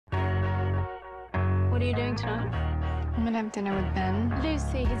What are you doing tonight? I'm gonna have dinner with Ben.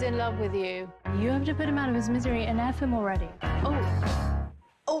 Lucy, he's in love with you. You have to put him out of his misery and F him already.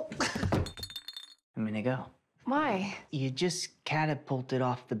 Oh. I'm gonna go. Why? You just catapulted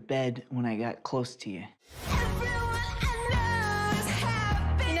off the bed when I got close to you.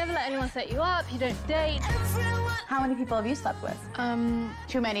 You never let anyone set you up, you don't date. How many people have you slept with?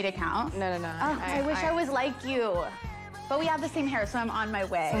 Too many to count? No. Oh, I wish I was like you. But we have the same hair, so I'm on my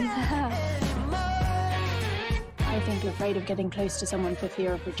way. I think you're afraid of getting close to someone for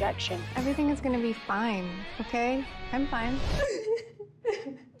fear of rejection. Everything is gonna be fine, okay? I'm fine.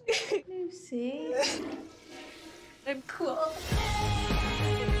 Lucy. I'm cool.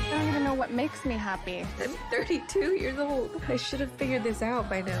 I don't even know what makes me happy. I'm 32 years old. I should have figured this out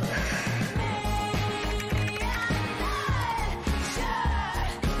by now.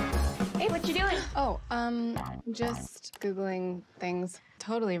 Hey, what you doing? Oh, just Googling things.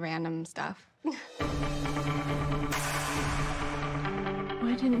 Totally random stuff.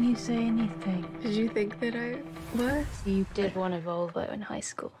 Why didn't you say anything? Did you think that I was? You did want a Volvo in high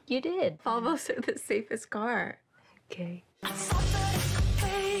school. You did. Volvos are the safest car. Okay.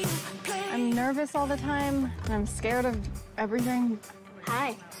 I'm nervous all the time, and I'm scared of everything.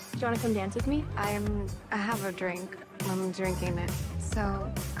 Hi. Do you want to come dance with me? I have a drink. I'm drinking it.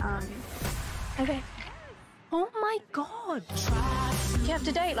 So, Okay. Oh my God. You have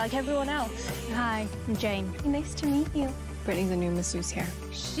to date like everyone else. Hi, I'm Jane. nice to meet you. Brittany's a new masseuse here.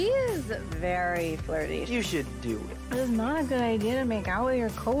 She is very flirty. You should do it. It is not a good idea to make out with your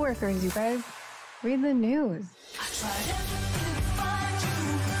coworkers, you guys. Read the news.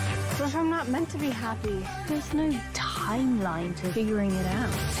 What if I'm not meant to be happy? There's no timeline to figuring it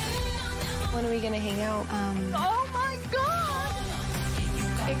out. When are we gonna hang out? Oh my God!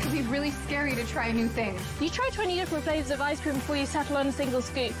 It could be really scary to try new things. You try 20 different flavors of ice cream before you settle on a single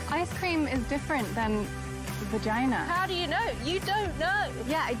scoop. Ice cream is different than vagina. How do you know? You don't know.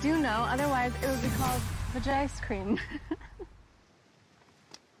 Yeah, I do know. Otherwise, it would be called vagi-ice cream.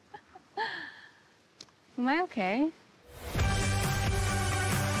 Am I okay?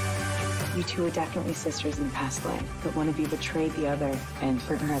 You two were definitely sisters in the past life, but one of you betrayed the other, and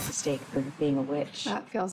murder at the stake for being a witch. That feels